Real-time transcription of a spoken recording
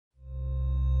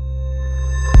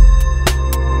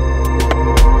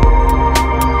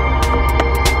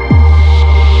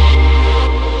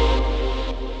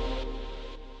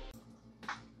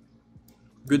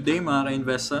Good day mga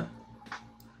ka-investa.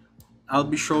 I'll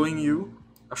be showing you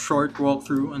a short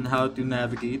walkthrough on how to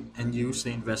navigate and use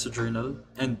the InvestaJournal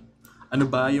and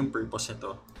ano ba yung purpose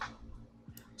nito.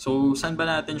 So, saan ba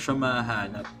natin siya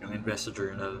mahanap yung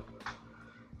InvestaJournal?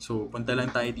 So, punta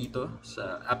lang tayo dito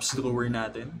sa apps drawer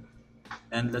natin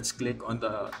and let's click on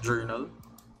the journal.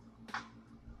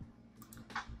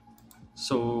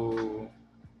 So,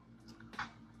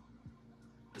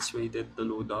 let's wait it to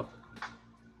load up.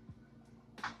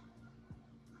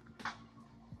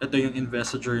 Ito yung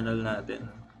InvestaJournal natin.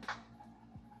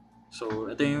 So,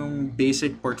 ito yung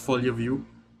basic portfolio view.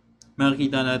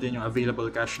 Makikita natin yung available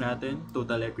cash natin,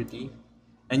 total equity,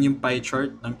 and yung pie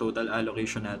chart ng total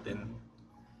allocation natin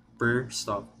per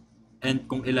stock, and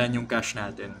kung ilan yung cash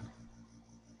natin.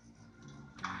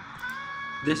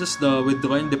 This is the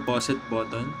withdraw and deposit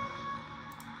button.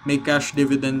 May cash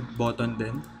dividend button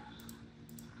din.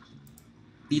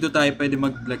 Dito tayo pwede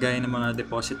maglagay ng mga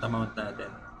deposit amount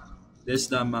natin. This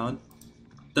is the amount.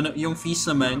 Yung fees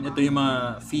naman, ito yung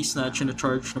mga fees na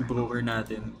charge ng broker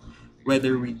natin,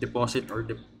 whether we deposit or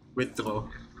withdraw.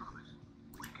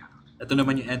 Ito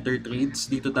naman yung enter trades.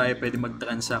 Dito tayo pwede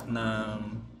mag-transact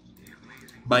ng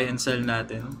buy and sell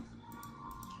natin.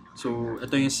 So,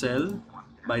 ito yung sell,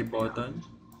 buy button,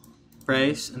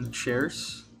 price and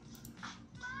shares.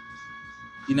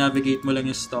 I-navigate mo lang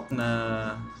yung stock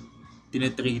na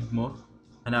tinitrade mo.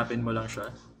 Hanapin mo lang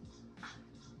siya.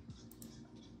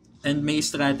 And may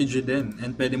strategy din,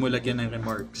 and pwede mo lagyan ng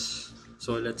remarks.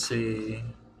 So let's say,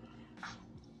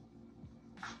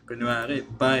 kunwari,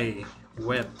 buy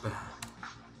web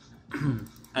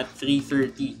at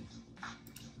 3:30.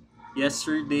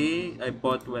 Yesterday, I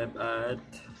bought web at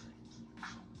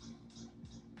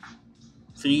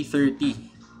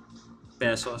 330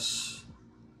 pesos.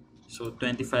 So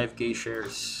 25k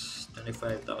shares,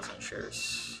 25,000 shares.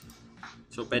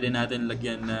 So pwede natin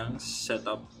lagyan ng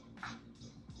setup.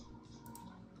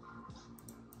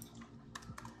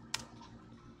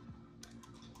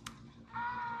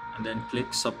 And then click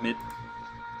submit.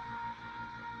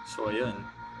 So ayun,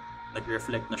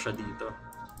 nag-reflect na siya dito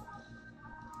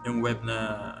yung web na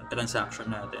transaction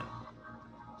natin.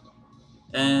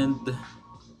 And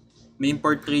may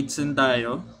import trades din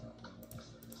tayo.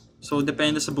 So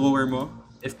depende sa broker mo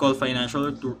if call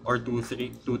financial or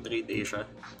 2-3 Asia.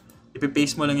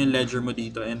 Ipipaste mo lang yung ledger mo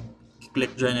dito and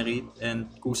click generate,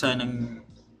 and kusa ng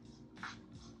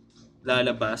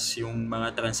lalabas yung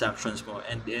mga transactions mo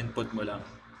and input mo lang.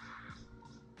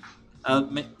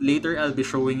 Later I'll be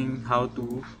showing how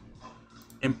to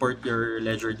import your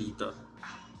ledger dito.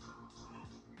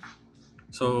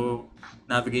 So,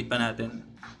 navigate pa natin.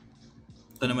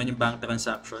 Ito naman yung bank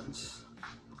transactions.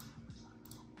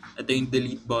 Ito yung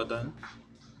delete button.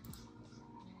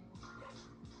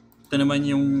 Ito naman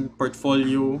yung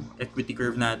portfolio equity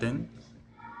curve natin.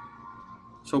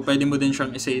 So, pwede mo din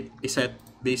siyang iset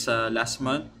based sa last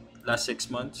month, last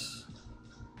 6 months,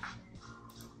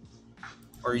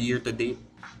 or year to date.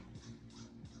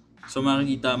 So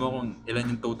makikita mo kung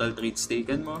ilan yung total trades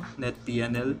taken mo, net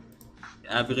P&L,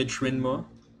 average win mo,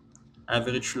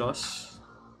 average loss,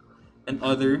 and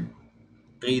other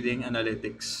trading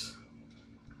analytics.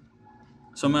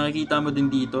 So makikita mo din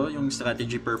dito yung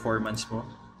strategy performance mo,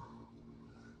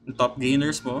 yung top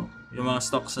gainers mo, yung mga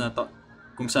stocks na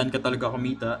kung saan ka talaga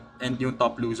kumita, and yung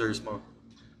top losers mo.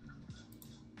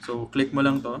 So click mo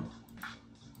lang to.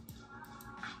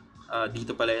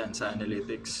 Dito pala yan sa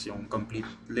analytics, yung complete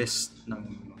list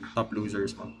ng top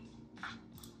losers mo.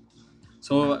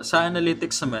 So sa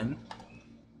analytics naman,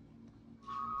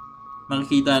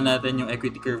 makikita natin yung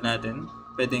equity curve natin.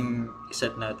 Pwedeng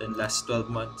iset natin last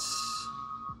 12 months.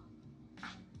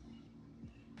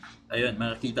 Ayun,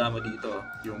 makikita mo dito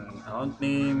yung account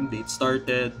name, date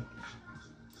started,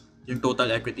 yung total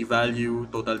equity value,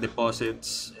 total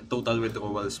deposits, and total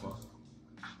withdrawals mo.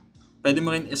 Pwede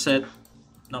mo rin iset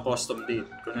ng custom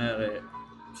date. Kunwari,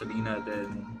 sabihin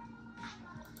natin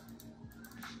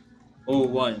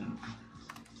 01.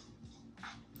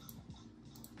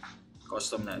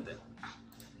 Custom natin.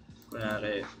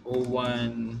 Kunwari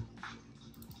 01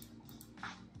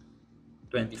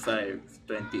 25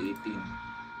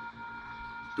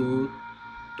 2018 to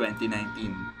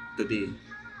 2019 today.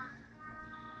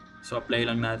 So apply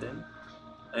lang natin.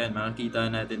 Ayan, makikita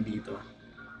natin dito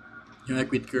yung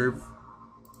equity curve,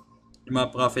 yung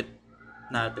mga profit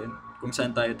natin, kung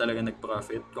saan tayo talaga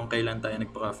nag-profit, kung kailan tayo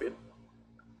nag-profit.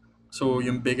 So,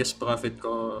 yung biggest profit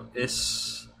ko is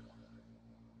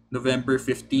November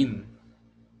 15.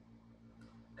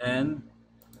 And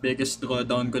biggest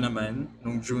drawdown ko naman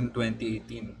nung June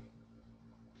 2018.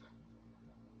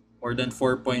 More than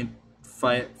 4.6%.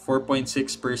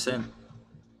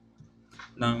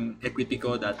 ng equity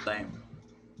ko that time.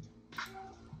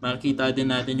 Makikita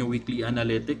din natin yung weekly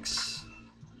analytics,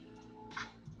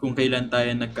 kung kailan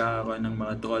tayo nagkakaroon ng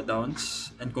mga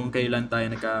drawdowns and kung kailan tayo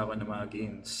nagkakaroon ng mga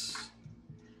gains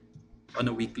on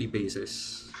a weekly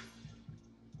basis.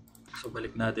 So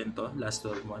balik natin to, last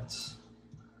 12 months.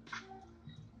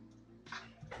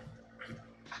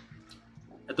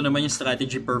 Ito naman yung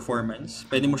strategy performance.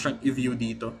 Pwede mo siyang i-view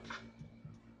dito.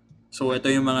 So ito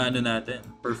yung mga natin,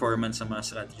 performance sa mga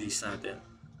strategies natin.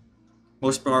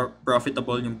 Most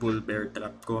profitable yung bull bear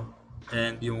trap ko.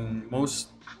 And yung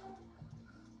most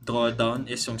drawdown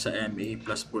is yung sa MA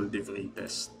plus bull div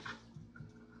test.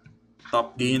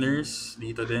 Top gainers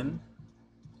dito din.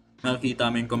 Nakikita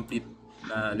mo yung complete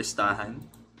na listahan.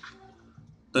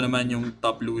 Ito naman yung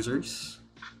top losers.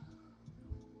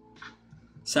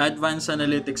 Sa advanced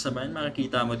analytics naman,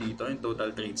 makikita mo dito yung total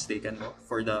trades taken mo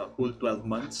for the whole 12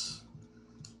 months.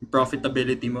 Yung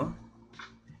profitability mo.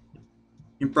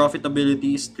 Yung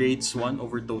profitability is trades won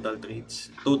over total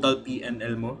trades. Total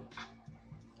PNL mo.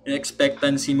 Yung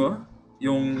expectancy mo,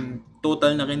 yung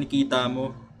total na kinikita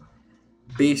mo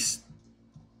based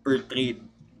per trade.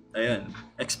 Ayan.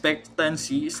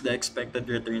 Expectancy is the expected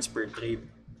returns per trade.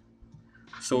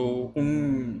 So, kung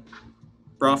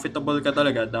profitable ka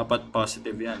talaga, dapat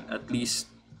positive yan. At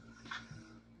least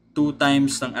 2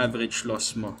 times ng average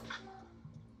loss mo.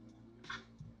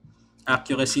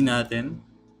 Accuracy natin,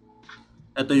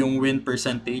 ito yung win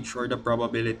percentage or the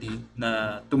probability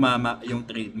na tumama yung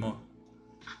trade mo.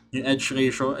 Yung edge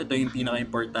ratio, ito yung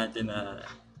pinaka-importante na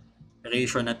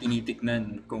ratio na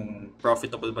tinitignan kung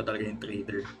profitable ba talaga yung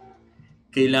trader.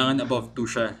 Kailangan above 2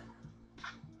 siya.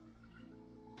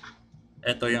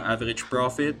 Ito yung average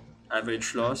profit,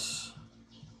 average loss.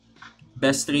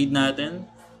 Best trade natin,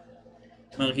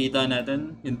 makikita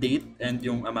natin yung date and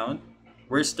yung amount.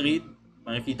 Worst trade,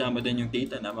 makikita mo din yung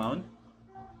date and amount.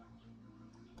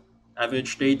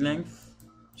 Average trade length,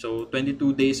 so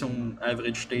 22 days yung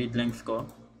average trade length ko.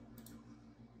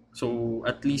 So,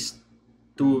 at least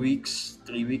 2 weeks,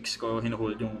 3 weeks ko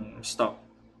hinuhold yung stock.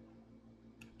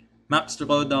 Max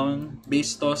drawdown,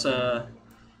 based to sa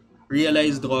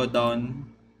realized drawdown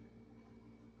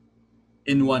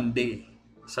in 1 day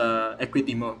sa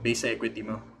equity mo, base sa equity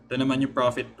mo. Ito naman yung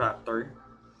profit factor.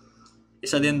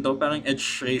 Isa din to, parang edge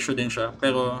ratio din siya,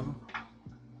 pero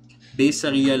based sa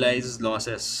realized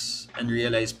losses and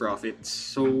realized profits.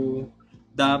 So,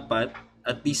 dapat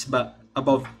at least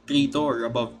above 3 to or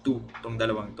above 2 tong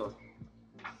dalawang to.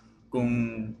 Kung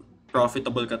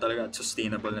profitable ka talaga at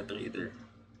sustainable na trader.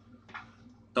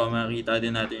 Ito, makikita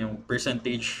din natin yung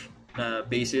percentage na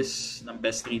basis ng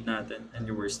best trade natin and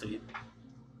yung worst trade.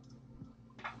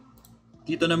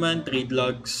 Dito naman, trade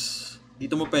logs.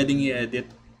 Dito mo pwedeng i-edit.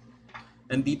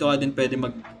 And dito ka din pwede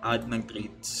mag-add ng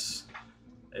trades.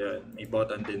 Ayun, may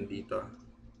button din dito.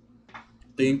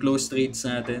 Ito yung close trades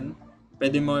natin.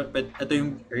 Ito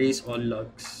yung erase all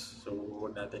logs. So,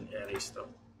 huwag natin i-erase to.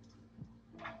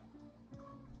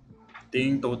 Ito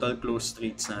yung total close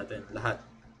trades natin. Lahat.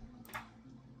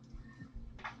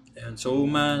 Ayan. So,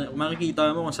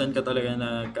 makikita mo kung saan ka talaga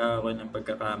nagkakaroon ng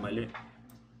pagkakamali.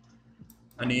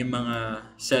 Ano yung mga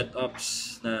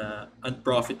setups na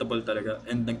unprofitable talaga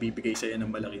and nagbibigay sa'yo ng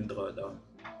malaking drawdown.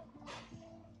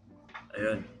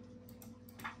 Ayan.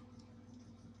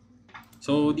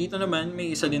 So, dito naman,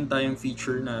 may isa din tayong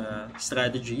feature na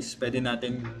strategies. Pwede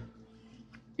natin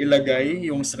ilagay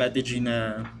yung strategy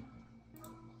na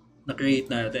na-create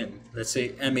natin. Let's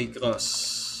say, MA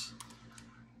cross.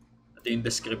 Ito yung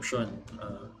description.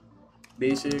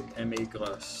 Basic MA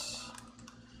cross.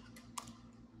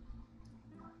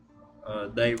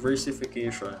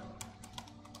 Diversification.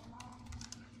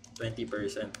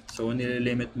 20%. So,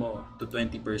 nililimit mo to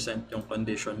 20% yung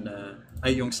condition na,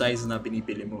 yung size na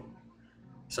binibili mo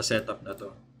sa setup na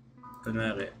to.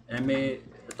 Kunwari,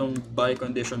 itong buy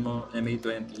condition mo,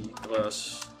 MA20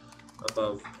 cross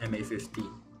above MA50.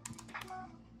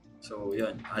 So,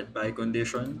 yan. Add buy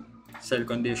condition, sell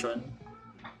condition,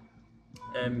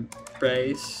 and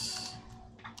price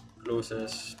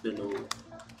closes below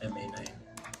MA9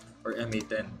 or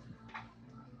MA10.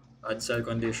 Add sell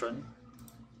condition.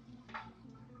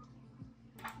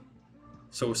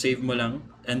 So, save mo lang.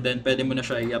 And then, pwede mo na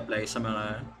siya i-apply sa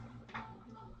mga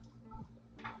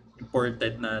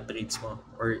imported na trades mo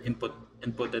or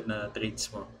inputted na trades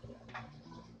mo.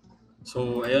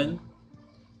 So, ayun.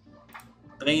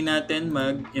 Try natin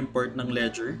mag-import ng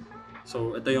ledger.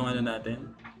 So, ito yung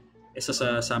natin. Isa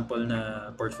sa sample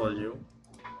na portfolio.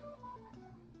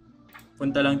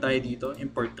 Punta lang tayo dito,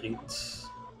 import trades.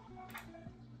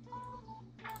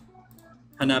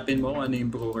 Hanapin mo kung ano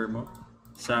yung broker mo.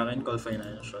 Sa akin, Call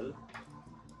Financial.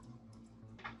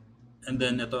 And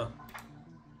then ito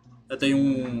yung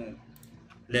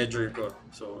ledger ko.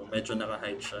 So medyo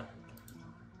naka-hide siya.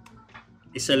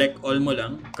 I-select all mo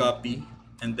lang, copy,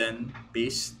 and then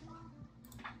paste.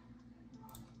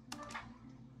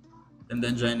 And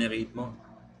then generate mo.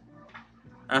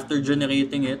 After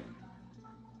generating it,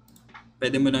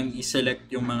 pwede mo nang i-select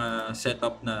yung mga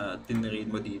setup na tinrade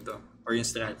mo dito or yung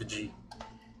strategy.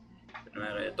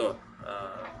 Kunwari ito,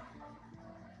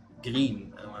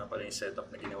 green. Ano nga pala yung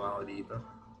setup na ginawa ko dito?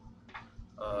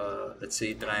 Let's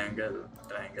say triangle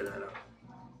na lang.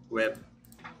 Web,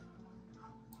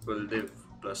 bull div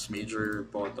plus major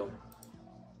bottom.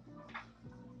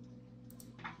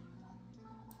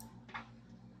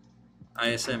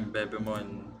 ISM,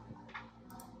 Bebemon,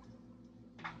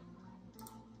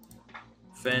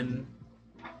 Fen,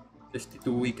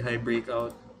 52-week high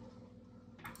breakout,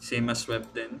 same as web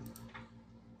din.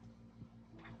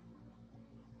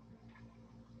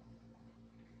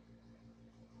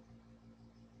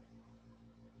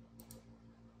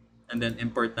 And then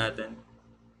import natin.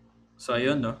 So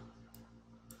ayun, no?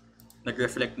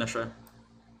 Nag-reflect na siya.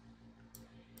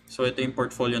 So ito yung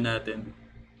portfolio natin.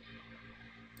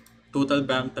 Total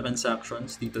bank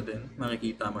transactions dito din,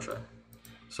 makikita mo siya.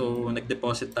 So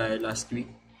nag-deposit tayo last week.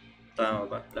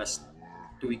 Tama ba? Last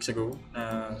 2 weeks ago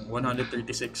ng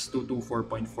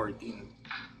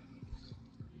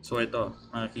 136,224.14. So ito,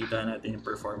 makikita natin yung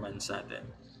performance natin.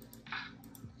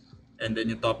 And then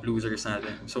yung top losers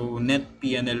natin. So net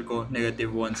PNL ko,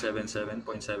 negative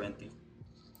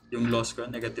 177.70. Yung loss ko,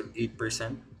 negative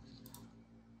 8%.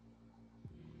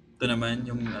 Ito naman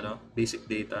yung basic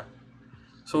data.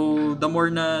 So the more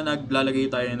na naglalagay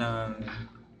tayo ng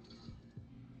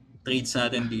trades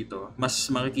natin dito, mas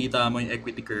makikita mo yung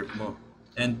equity curve mo.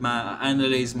 And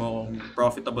ma-analyze mo kung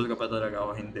profitable ka pa talaga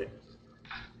o hindi.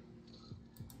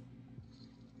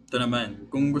 Ito naman,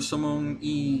 kung gusto mong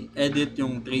i-edit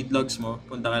yung trade logs mo,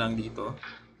 punta ka lang dito.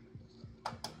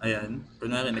 Ayan,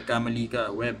 kunwari nagkamali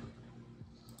ka, web.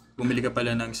 Bumili ka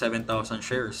pala ng 7,000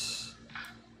 shares.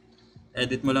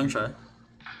 Edit mo lang siya.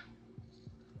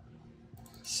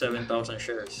 7,000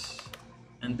 shares.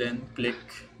 And then click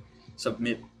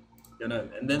submit.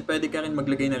 Ganun. And then pwede ka rin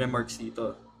maglagay na remarks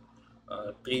dito.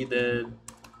 Traded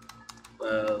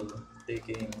while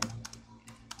taking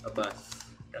a bath.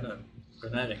 Ganun.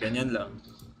 Kunwari, ganyan lang.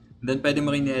 And then pwede mo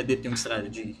rin i-edit yung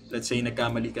strategy. Let's say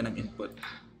nagkamali ka ng input.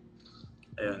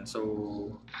 Ayan, so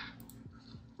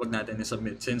wag natin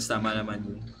i-submit since tama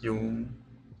naman yung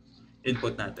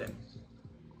input natin.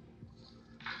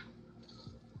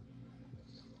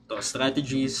 To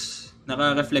strategies,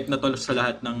 naka-reflect na to sa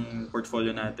lahat ng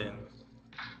portfolio natin.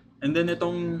 And then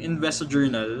itong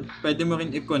InvestaJournal, pwede mo rin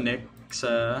i-connect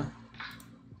sa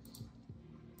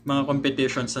mga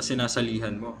competitions na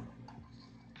sinasalihan mo.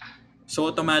 So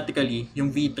automatically,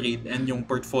 yung V-Trade and yung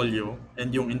portfolio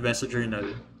and yung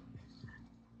InvestaJournal,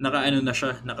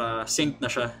 naka-sync na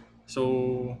siya. So,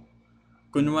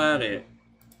 kunwari,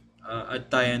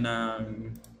 add tayo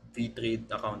ng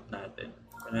V-Trade account natin.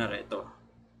 Kunwari ito,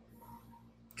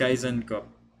 Kaizen Cup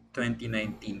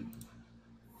 2019.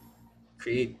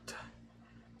 Create.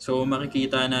 So,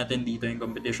 makikita natin dito yung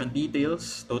competition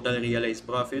details, total realized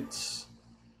profits,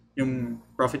 yung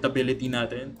profitability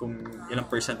natin, kung ilang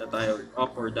percent na tayo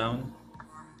up or down.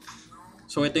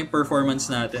 So, ito yung performance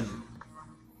natin.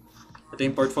 Ito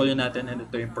yung portfolio natin and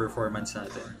ito yung performance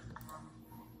natin.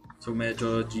 So,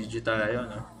 medyo GG tayo,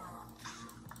 no?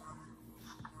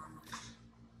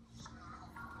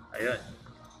 Ayan.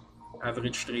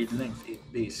 Average trade length,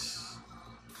 8 days.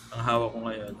 Ang hawak ko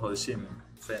ngayon, Holcim,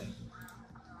 Fen.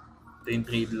 Ito yung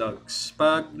trade logs.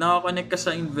 Pag nakakonect ka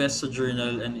sa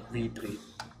InvestaJournal and V-Trade,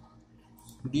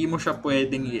 hindi mo siya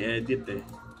pwedeng i-edit eh.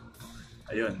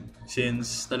 Ayun.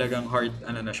 Since talagang hard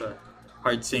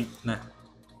sync na.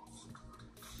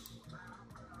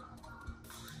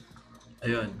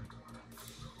 Ayun.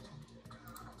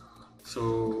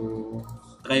 So,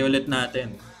 try ulit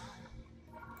natin.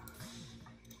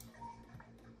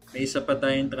 May isa pa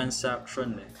tayong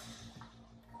transaction eh.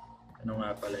 Ano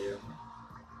nga pala yun?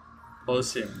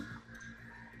 Holcim.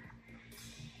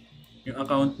 Yung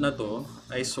account na to,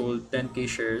 I sold 10k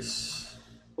shares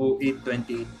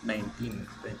 08/28/19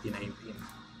 2019.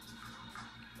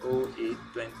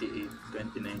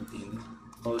 08/28/2019.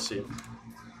 Holcim.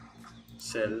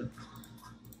 Sell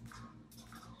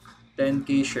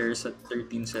 10k shares at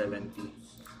 1370.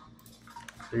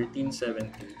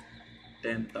 1370.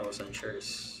 10,000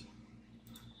 shares.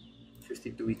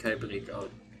 52-week high breakout.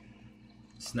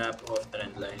 Snap off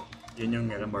trend line. Yun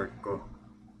yung remark ko.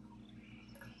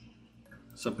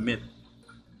 Submit.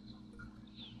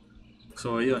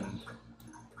 So, ayun.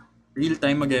 real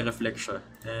time mag-reflect siya.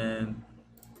 And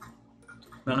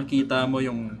makikita mo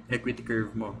yung equity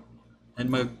curve mo.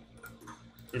 And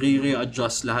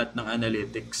re-adjust lahat ng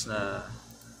analytics na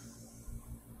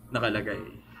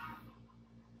nakalagay.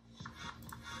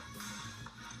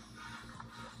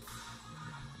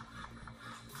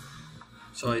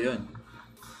 So, ayun.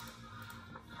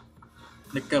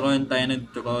 Nagkaroon tayo ng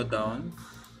drawdown.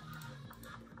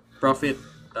 Profit.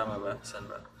 Tama ba? Saan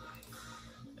ba?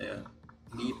 Ayun.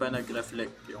 Hindi pa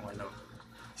nag-reflect yung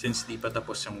since di pa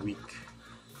tapos yung week.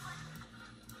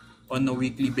 On a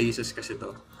weekly basis kasi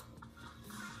to.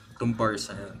 Itong bars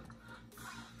na yun.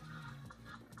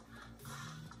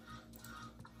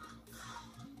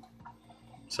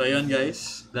 So, ayun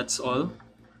guys. That's all.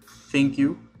 Thank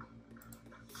you.